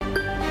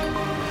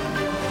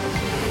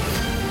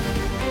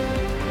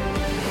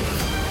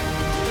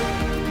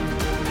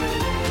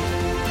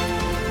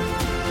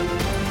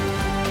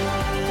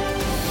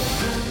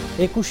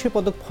21শে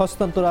পদক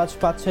হস্তান্তর আজ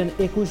পাচ্ছেন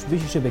 21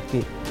 বিশিষ্ট ব্যক্তি।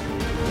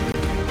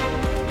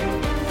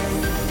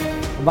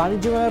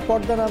 বাণিজ্য মেলার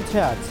পর্দা নামছে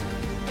আজ।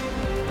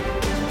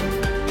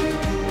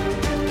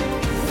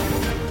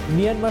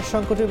 মিয়ানমার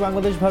সংকটে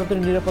বাংলাদেশ ভারতের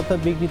নিরাপত্তা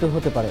বিঘ্নিত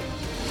হতে পারে।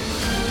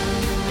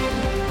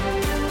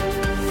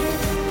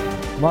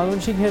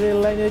 ময়মনসিংহের রেল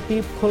লাইনের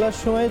টিপ খোলার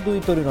সময় 2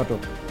 তরুণ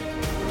আটক।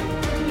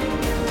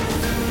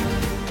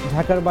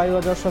 ঢাকার বায়ু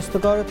আজ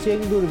অস্বাস্থ্যকর,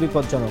 চেংদুর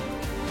বিপজ্জনক।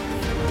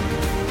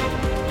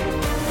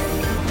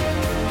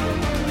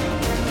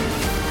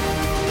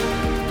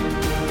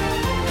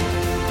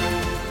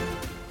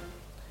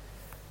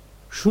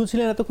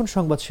 শুনছিলেন এতক্ষণ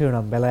সংবাদ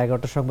শিরোনাম। বেলা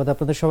 11টার সংবাদ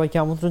আপনাদের সবাইকে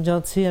আমন্ত্রণ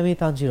জানাচ্ছি, আমি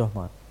তানজির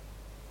রহমান।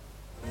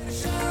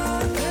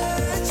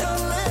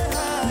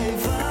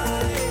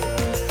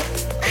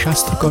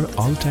 স্বাস্থ্যকর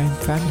অল টাইম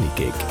ফ্যামিলি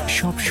কেক,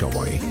 সব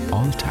সময়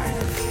অল টাইম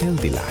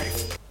হেলদি লাইফ।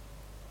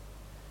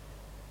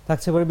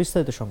 থাকছে এবারে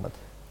বিস্তারিত সংবাদ।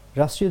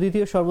 রাষ্ট্রীয়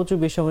দ্বিতীয় সর্বোচ্চ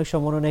বেসামরিক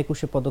সম্মাননা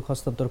 21শে পদক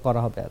হস্তান্তর করা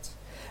হবে আজ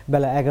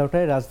বেলা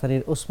 11টায়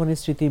রাজধানীর ওসমানী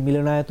স্মৃতি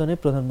মিলনায়তনে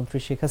প্রধানমন্ত্রী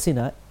শেখ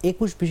হাসিনা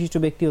 21 বিশিষ্ট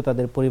ব্যক্তি ও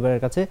তাদের পরিবারের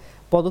কাছে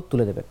পদক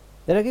তুলে দেবেন।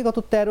 এর আগে গত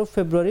 13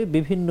 ফেব্রুয়ারি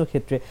বিভিন্ন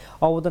ক্ষেত্রে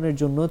অবদানের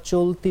জন্য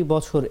চলতি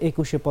বছর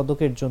 21শে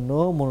পদকের জন্য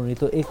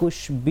মনোনীত 21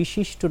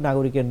 বিশিষ্ট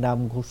নাগরিকের নাম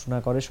ঘোষণা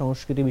করে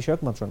সংস্কৃতি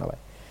বিষয়ক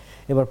মন্ত্রণালয়।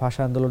 এবার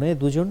ভাষা আন্দোলনে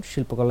 2 জন,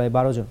 শিল্পকলায়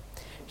 12 জন,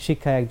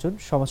 শিক্ষায় 1 জন,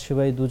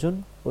 সমাজসেবায় 2 জন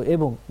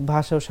এবং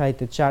ভাষা ও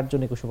সাহিত্যে 4 জন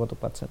 21শে পদক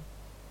পাচ্ছেন।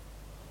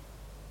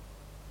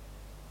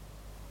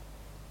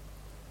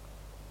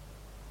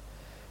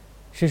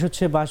 শেষ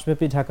হচ্ছে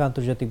মাসব্যাপী ঢাকা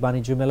আন্তর্জাতিক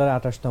বাণিজ্য মেলার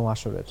 28তম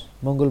আসরের।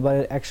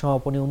 মঙ্গলবারের এক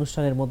সমাপনী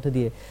অনুষ্ঠানের মধ্যে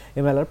দিয়ে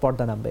এ মেলার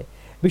পর্দা নামবে।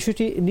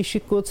 বিষয়টি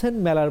নিশ্চিত করেছেন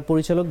মেলার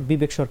পরিচালক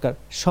বিবেক সরকার।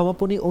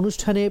 সমাপনী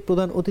অনুষ্ঠানে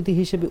প্রধান অতিথি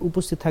হিসেবে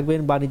উপস্থিত থাকবেন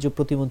বাণিজ্য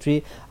প্রতিমন্ত্রী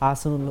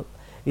আহসানুল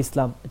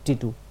ইসলাম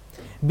টিটু।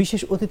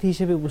 বিশেষ অতিথি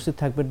হিসেবে উপস্থিত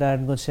থাকবেন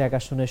নারায়ণগঞ্জ 1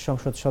 আসনের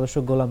সংসদ সদস্য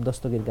গোলাম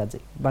দস্তগীর গাজী,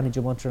 বাণিজ্য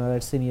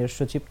মন্ত্রণালয়ের সিনিয়র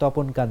সচিব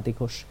তপন কান্তি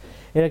ঘোষ।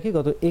 এর আগে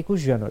গত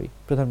 21 জানুয়ারি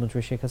প্রধানমন্ত্রী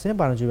শেখ হাসিনা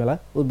বাণিজ্য মেলা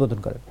উদ্বোধন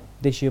করেন।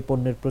 দেশীয়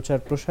পণ্যের প্রচার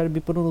প্রসার,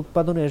 বিপণন,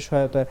 উৎপাদনের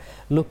সহায়তার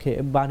লক্ষ্যে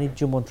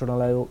বাণিজ্য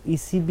মন্ত্রণালয় ও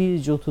ইসিবির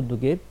যৌথ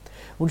উদ্যোগে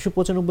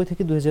 1995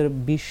 থেকে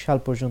 2020 সাল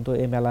পর্যন্ত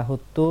এই মেলা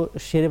হতো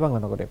শেরেবাংলা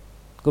নগরে।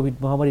 কোভিড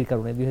মহামারীর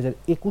কারণে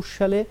 2021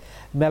 সালে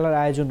মেলার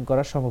আয়োজন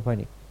করা সম্ভব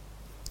হয়নি।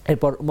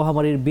 এরপর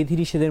মহামারীর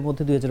বিধিনিষেধের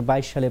মধ্যে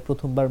 2022 সালে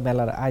প্রথমবার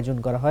মেলার আয়োজন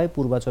করা হয়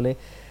পূর্বাচলে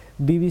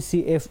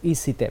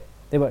BBCFEC-তে।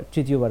 এবার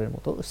তৃতীয়বারের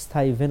মতো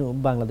স্থায়ী ভেন্যু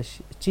বাংলাদেশ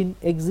চীন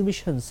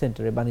এক্সিবিশন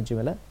সেন্টারে বাণিজ্য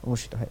মেলা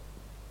অনুষ্ঠিত হয়।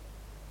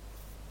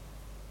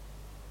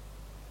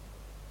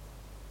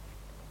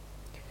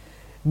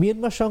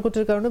 মিয়ানমার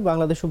সংকটের কারণে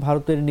বাংলাদেশ ও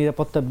ভারতের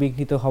নিরাপত্তা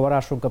বিঘ্নিত হওয়ার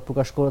আশঙ্কা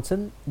প্রকাশ করেছেন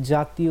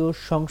জাতীয়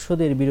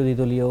সংসদের বিরোধী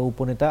দলীয়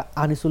উপনেতা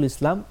আনিসুল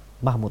ইসলাম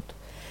মাহমুদ।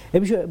 এ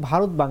বিষয়ে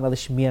ভারত,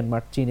 বাংলাদেশ,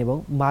 মিয়ানমার, চীন এবং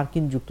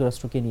মার্কিন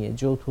যুক্তরাষ্ট্রকে নিয়ে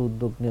যৌথ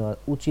উদ্যোগ নেওয়া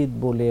উচিত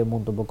বলে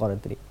মন্তব্য করেন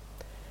তিনি।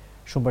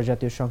 সোমবার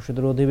জাতীয়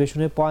সংসদের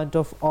অধিবেশনে পয়েন্ট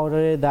অফ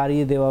অর্ডারে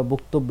দাঁড়িয়ে দেওয়া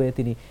বক্তব্যে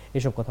তিনি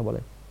এসব কথা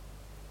বলেন।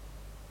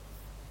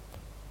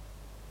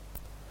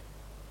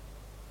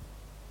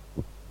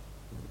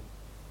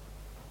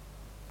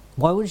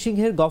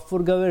 ময়মনসিংহের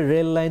গফরগাঁওয়ের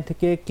রেল লাইন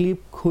থেকে ক্লিপ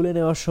খুলে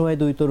নেওয়ার সময়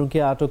 2 তরুণকে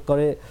আটক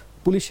করে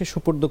পুলিশে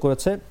সোপর্দ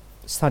করেছে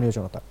স্থানীয়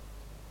জনতা।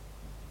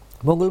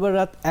 মঙ্গলবার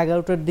রাত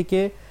 11টার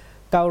দিকে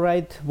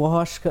কাউরাইদ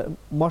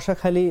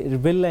মশাখালী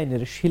রেল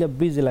লাইনের শিলা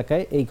ব্রিজ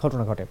এলাকায় এই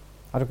ঘটনা ঘটে।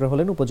 আটকরা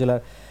হলেন উপজেলার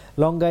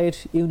লঙ্গাইর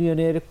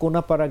ইউনিয়নের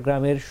কোনাপাড়া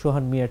গ্রামের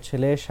সোহান মিয়ার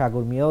ছেলে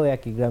সাগর মিয়া ও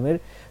একই গ্রামের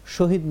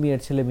শহীদ মিয়ার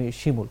ছেলে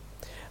শিমুল।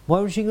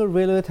 ময়মনসিংহ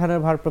রেলওয়ে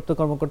থানার ভারপ্রাপ্ত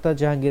কর্মকর্তা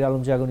জাহাঙ্গীর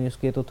আলম জাগো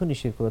নিউজকে তথ্য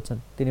নিশ্চিত করেছেন।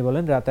 তিনি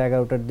বলেন, রাত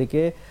 11টার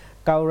দিকে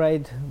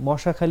কাউরাইদ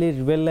মশাখালী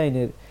রেল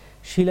লাইনের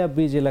শিলা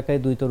ব্রিজ এলাকায়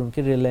 2 তরুণকে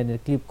রেল লাইনের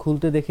ক্লিপ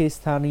খুলতে দেখে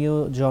স্থানীয়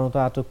জনতা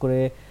আটক করে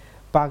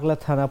পাগলা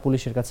থানা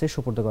পুলিশের কাছে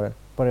সোপর্দ করেন।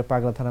 পরে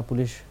পাগলা থানা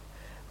পুলিশ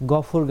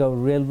গফরগাঁও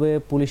রেলওয়ে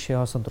পুলিশে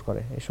হস্তান্তর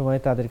করে। এ সময়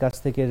তাদের কাছ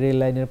থেকে রেল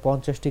লাইনের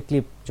 50টি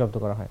ক্লিপ জব্দ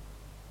করা হয়।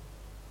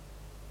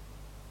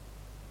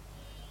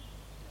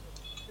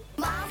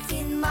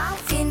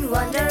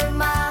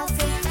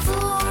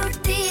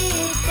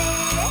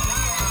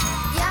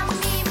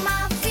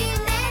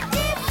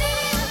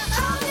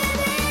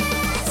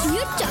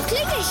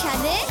 চকলেটের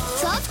সাথে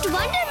সফট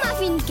ওয়ান্ডার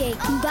মাফিন কেক,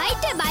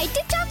 বাইটে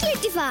বাইটে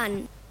চকলেটি ফান।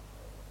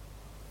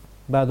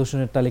 বায়ু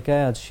দূষণের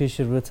তালিকায় আজ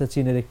শীর্ষে রয়েছে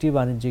চীনের একটি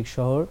বাণিজ্যিক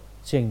শহর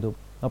চেংদু।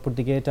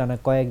 অপরদিকে টানা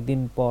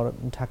কয়েকদিন পর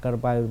ঢাকার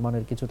বায়ুর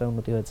মানের কিছুটা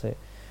উন্নতি হয়েছে।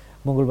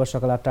 মঙ্গলবার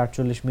সকাল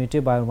 8:48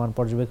 বায়ুর মান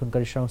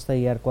পর্যবেক্ষণকারী সংস্থা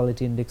এয়ার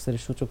কোয়ালিটি ইন্ডেক্সের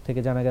সূচক থেকে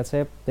জানা গেছে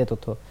এ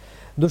তথ্য।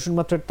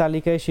 দূষণমাত্রার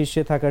তালিকায়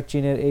শীর্ষে থাকার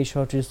চীনের এই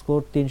শহরটির স্কোর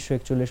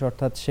 341,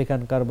 অর্থাৎ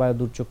সেখানকার বায়ু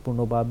দুর্যোগপূর্ণ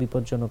বা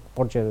বিপজ্জনক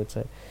পর্যায়ে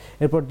রয়েছে।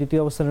 এরপর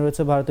দ্বিতীয় অবস্থানে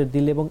রয়েছে ভারতের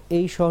দিল্লি এবং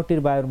এই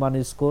শহরটির বায়ুর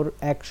মানের স্কোর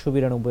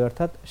 192,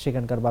 অর্থাৎ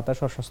সেখানকার বাতাস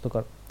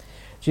অস্বাস্থ্যকর।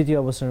 তৃতীয়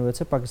অবস্থানে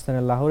রয়েছে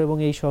পাকিস্তানের লাহোর এবং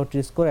এই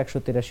শহরটির স্কোর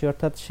 183,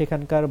 অর্থাৎ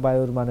সেখানকার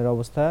বায়ুর মানের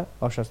অবস্থা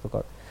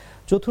অস্বাস্থ্যকর।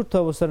 চতুর্থ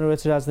অবস্থানে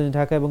রয়েছে রাজধানী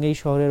ঢাকা এবং এই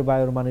শহরের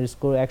বায়ুর মানের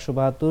স্কোর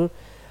 172,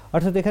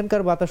 অর্থাৎ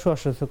এখানকার বাতাসও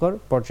অস্বাস্থ্যকর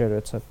পর্যায়ে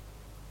রয়েছে।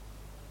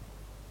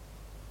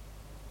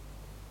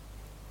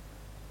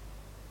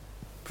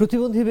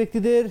 প্রতিবন্ধী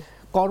ব্যক্তিদের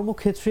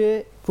কর্মক্ষেত্রে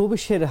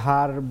প্রবেশের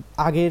হার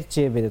আগের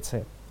চেয়ে বেড়েছে।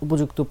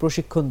 উপযুক্ত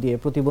প্রশিক্ষণ দিয়ে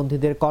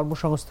প্রতিবন্ধীদের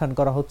কর্মসংস্থান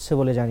করা হচ্ছে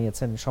বলে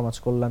জানিয়েছেন সমাজ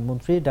কল্যাণ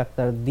মন্ত্রী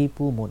ডাক্তার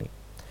দীপু মনি।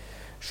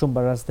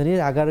 সোমবার রাজধানীর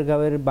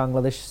আগারগাঁওয়ের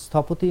বাংলাদেশ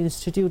স্থপতি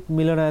ইনস্টিটিউট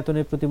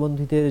মিলনায়তনে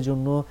প্রতিবন্ধীদের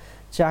জন্য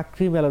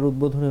চাকরি মেলার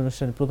উদ্বোধনী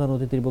অনুষ্ঠানে প্রধান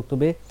অতিথির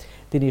বক্তব্যে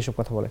তিনি এসব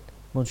কথা বলেন।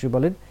 মন্ত্রী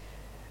বলেন,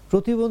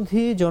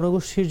 প্রতিবন্ধী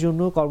জনগোষ্ঠীর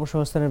জন্য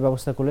কর্মসংস্থানের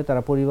ব্যবস্থা করলে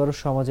তারা পরিবার ও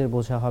সমাজের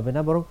বোঝা হবে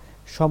না, বরং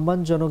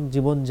সম্মানজনক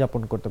জীবন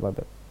যাপন করতে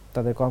পারবে।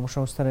 তাদের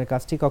কর্মসংস্থানের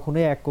কাজটি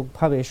কখনোই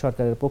এককভাবে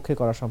সরকারের পক্ষে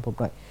করা সম্ভব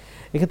নয়।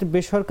 এক্ষেত্রে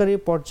বেসরকারি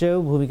পর্যায়েও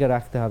ভূমিকা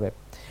রাখতে হবে।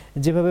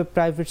 যেভাবে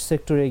প্রাইভেট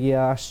সেক্টর এগিয়ে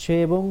আসছে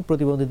এবং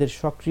প্রতিবন্ধীদের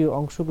সক্রিয়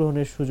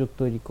অংশগ্রহণের সুযোগ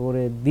তৈরি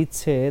করে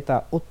দিচ্ছে তা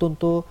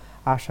অত্যন্ত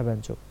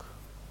আশাব্যঞ্জক।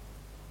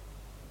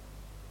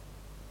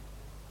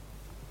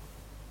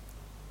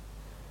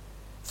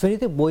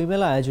 ফেনীতে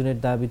বইমেলা আয়োজনের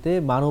দাবিতে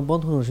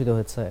মানববন্ধন অনুষ্ঠিত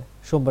হয়েছে।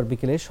 সোমবার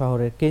বিকেলে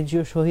শহরের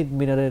কেন্দ্রীয় শহীদ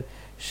মিনারের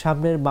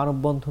সামনের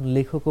মানববন্ধন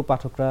লেখক ও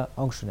পাঠকরা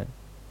অংশ নেন।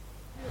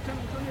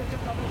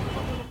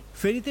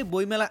 ফেনীতে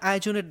বইমেলা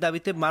আয়োজনের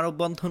দাবিতে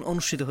মানববন্ধন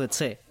অনুষ্ঠিত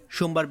হয়েছে।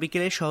 সোমবার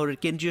বিকেলে শহরের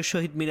কেন্দ্রীয়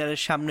শহীদ মিনারের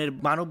সামনের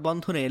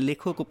মানববন্ধনে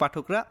লেখক ও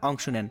পাঠকরা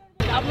অংশ নেন।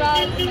 আমরা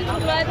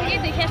ছোটবেলা থেকেই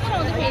দেখে আসছি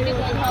আমাদের ফেনীতে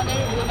কোনো ধরনের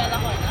বইমেলা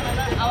হয়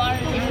না। আমার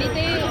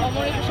এমনিতেই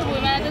অমর একুশে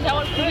বইমেলাতে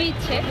যাওয়ার খুবই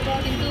ইচ্ছে,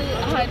 কিন্তু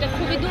এটা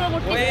খুবই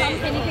দূরবর্তী স্থান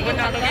ফেনী থেকে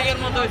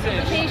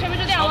সেই হিসাবে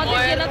যদি আমাদের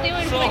জেলাতেও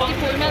এরকম একটি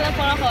বইমেলা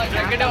করা হয়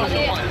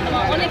তাহলে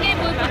অনেকেই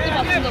বই পড়তে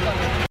পছন্দ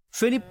করে।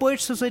 ফেনী পোয়েট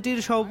সোসাইটির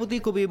সভাপতি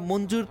কবি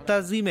মঞ্জুর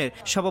তাজিমের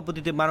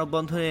সভাপতিত্বে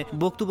মানববন্ধনে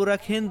বক্তব্য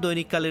রাখেন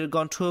দৈনিক কালের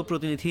কণ্ঠ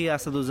প্রতিনিধি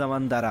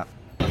আসাদুজ্জামান দারা।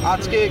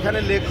 আজকে এখানে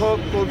লেখক,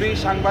 কবি,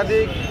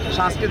 সাংবাদিক,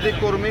 সাংস্কৃতিক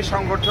কর্মী,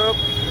 সংগঠক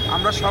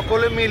আমরা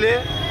সকলে মিলে,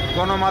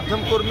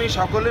 গণমাধ্যম কর্মী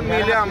সকলে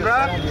মিলে আমরা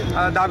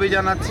দাবি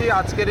জানাচ্ছি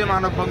আজকের এই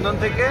মানববন্ধন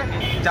থেকে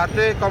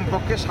যাতে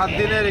কমপক্ষে 7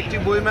 দিনের একটি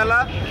বইমেলা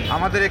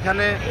আমাদের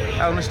এখানে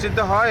অনুষ্ঠিত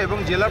হয় এবং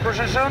জেলা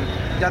প্রশাসন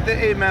যাতে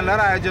এই মেলার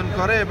আয়োজন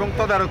করে এবং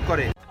তদারক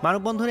করে।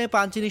 মানববন্ধনে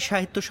পাঞ্চিনী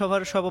সাহিত্য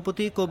সভার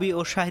সভাপতি কবি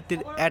ও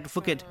সাহিত্যের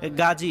অ্যাডভোকেট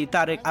গাজী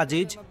তারেক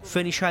আজিজ,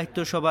 ফেনী সাহিত্য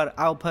সভার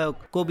আহ্বায়ক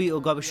কবি ও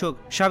গবেষক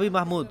সাবি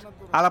মাহমুদ,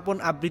 আলাপন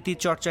আবৃত্তি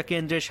চর্চা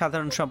কেন্দ্রের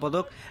সাধারণ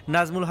সম্পাদক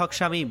নাজমুল হক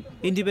শামীম,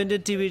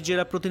 ইন্ডিপেন্ডেন্ট টিভির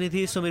জেলা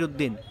প্রতিনিধি সমীর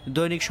উদ্দিন,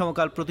 দৈনিক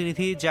সমকাল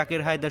প্রতিনিধি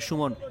জাকের হায়দার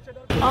সুমন।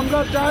 আমরা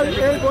চাই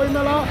এই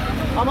বইমেলা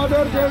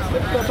আমাদের যে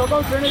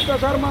সকল শ্রেণীর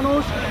পেশার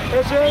মানুষ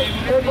এসে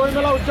এই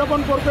বইমেলা উদযাপন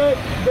করবে,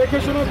 দেখে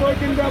শুনে বই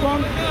কিনবে এবং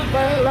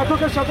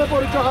লেখকের সাথে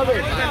পরিচয় হবে।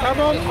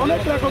 এবং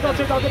অনেক লেখক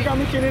আছে যাদেরকে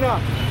আমি চিনি না।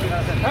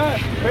 হ্যাঁ,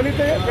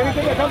 ফেনীতে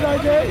দেখা যায়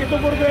যে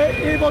ইতিপূর্বে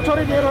এই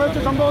বছরই বের হয়েছে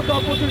সম্ভবত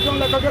 25 জন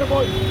লেখকের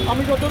বই।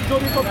 আমি যদি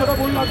তথ্যটা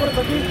ভুল না করে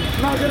থাকি,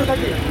 না জেনে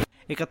থাকি।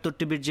 71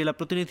 টিভির জেলা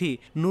প্রতিনিধি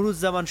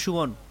নুরুজ্জামান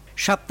সুমন,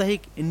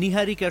 সাপ্তাহিক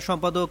নিহারিকার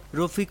সম্পাদক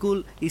রফিকুল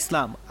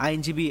ইসলাম,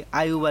 আইনজীবী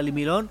আইয়ুব আলী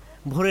মিলন,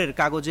 ভোরের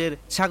কাগজের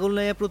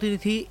ছাগলনাইয়া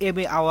প্রতিনিধি এম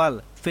এ আওয়াল,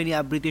 ফেনী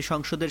আবৃত্তি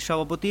সংসদের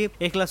সভাপতি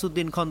এখলাস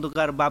উদ্দিন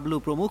খন্দকার বাবলু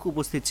প্রমুখ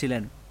উপস্থিত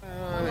ছিলেন।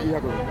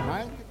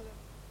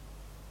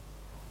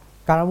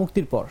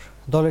 কারামুক্তির পর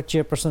দলের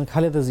চেয়ারপারসন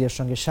খালেদা জিয়ার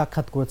সঙ্গে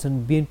সাক্ষাৎ করেছেন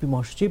বিএনপি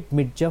মহাসচিব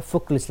মির্জা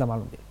ফখরুল ইসলাম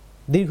আলমগীর।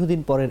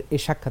 দীর্ঘদিন পরের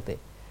এই সাক্ষাতে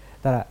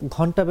তারা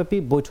ঘণ্টাব্যাপী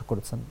বৈঠক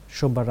করেছেন।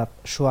 সোমবার রাত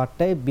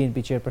 8:30টায়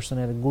বিএনপি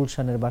চেয়ারপারসনের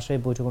গুলশানের বাসায়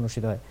বৈঠক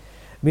অনুষ্ঠিত হয়।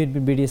 বিএনপি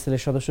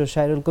বিডিএসএল-এর সদস্য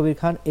শাহরুল কবির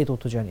খান এই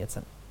তথ্য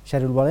জানিয়েছেন।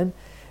 শাহরুল বলেন,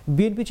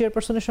 বিএনপি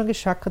চেয়ারপারসনের সঙ্গে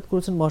সাক্ষাৎ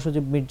করেছেন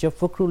মহাসচিব মির্জা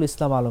ফখরুল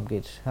ইসলাম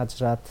আলমগীর। আজ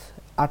রাত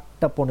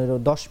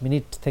 8:15-10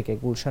 থেকে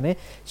গুলশানে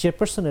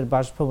চেয়ারপারসনের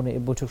বাসভবনে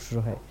এই বৈঠক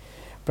শুরু হয়।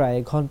 প্রায়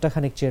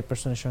ঘণ্টাখানেক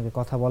চেয়ারপারসনের সঙ্গে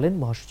কথা বলেন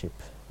মহাসচিব।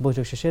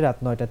 বৈঠক শেষে রাত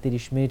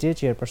 9:30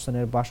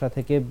 চেয়ারপারসনের বাসা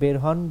থেকে বের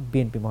হন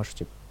বিএনপি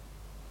মহাসচিব।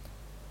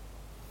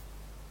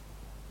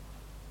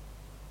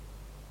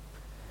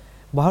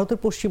 ভারতের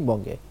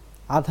পশ্চিমবঙ্গে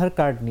আধার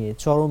কার্ড নিয়ে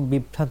চরম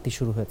বিভ্রান্তি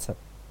শুরু হয়েছে।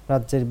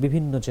 রাজ্যের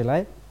বিভিন্ন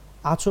জেলায়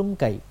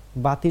আচমকাই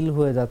বাতিল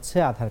হয়ে যাচ্ছে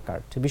আধার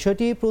কার্ড।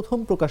 বিষয়টি প্রথম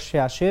প্রকাশ্যে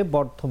আসে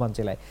বর্ধমান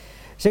জেলায়।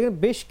 সেখানে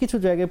বেশ কিছু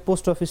জায়গায়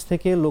পোস্ট অফিস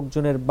থেকে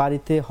লোকজনের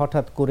বাড়িতে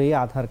হঠাৎ করে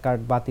আধার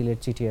কার্ড বাতিলের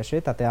চিঠি আসে।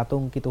 তাতে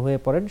আতঙ্কিত হয়ে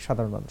পড়েন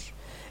সাধারণ মানুষ।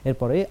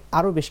 এরপরে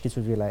আরও বেশ কিছু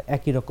জেলায়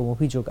একই রকম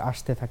অভিযোগ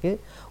আসতে থাকে।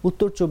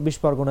 উত্তর 24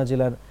 পরগনা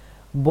জেলার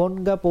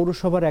বনগাঁ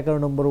পৌরসভার 11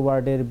 নম্বর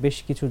ওয়ার্ডের বেশ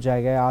কিছু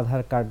জায়গায়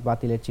আধার কার্ড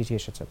বাতিলের চিঠি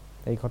এসেছে।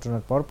 এই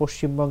ঘটনার পর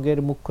পশ্চিমবঙ্গের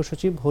মুখ্য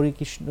সচিব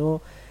হরিকৃষ্ণ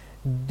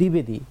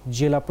দ্বিবেদী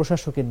জেলা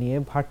প্রশাসকের নিয়ে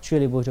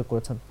ভার্চুয়ালি বৈঠক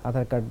করেছেন।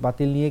 আধার কার্ড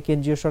বাতিল নিয়ে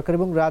কেন্দ্রীয় সরকার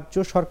এবং রাজ্য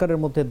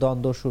সরকারের মধ্যে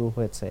দ্বন্দ্ব শুরু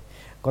হয়েছে।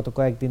 গত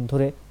কয়েকদিন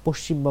ধরে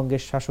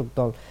পশ্চিমবঙ্গের শাসক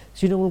দল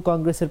তৃণমূল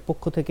কংগ্রেসের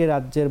পক্ষ থেকে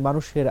রাজ্যের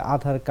মানুষের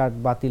আধার কার্ড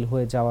বাতিল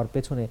হয়ে যাওয়ার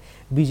পেছনে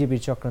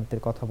বিজেপির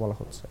চক্রান্তের কথা বলা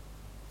হচ্ছে।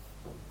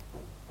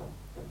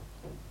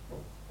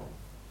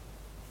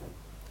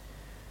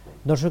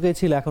 দর্শক, এই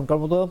ছিল এখনকার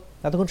মতো।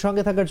 এতক্ষণ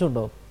সঙ্গে থাকার জন্য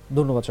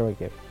ধন্যবাদ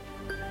সবাইকে।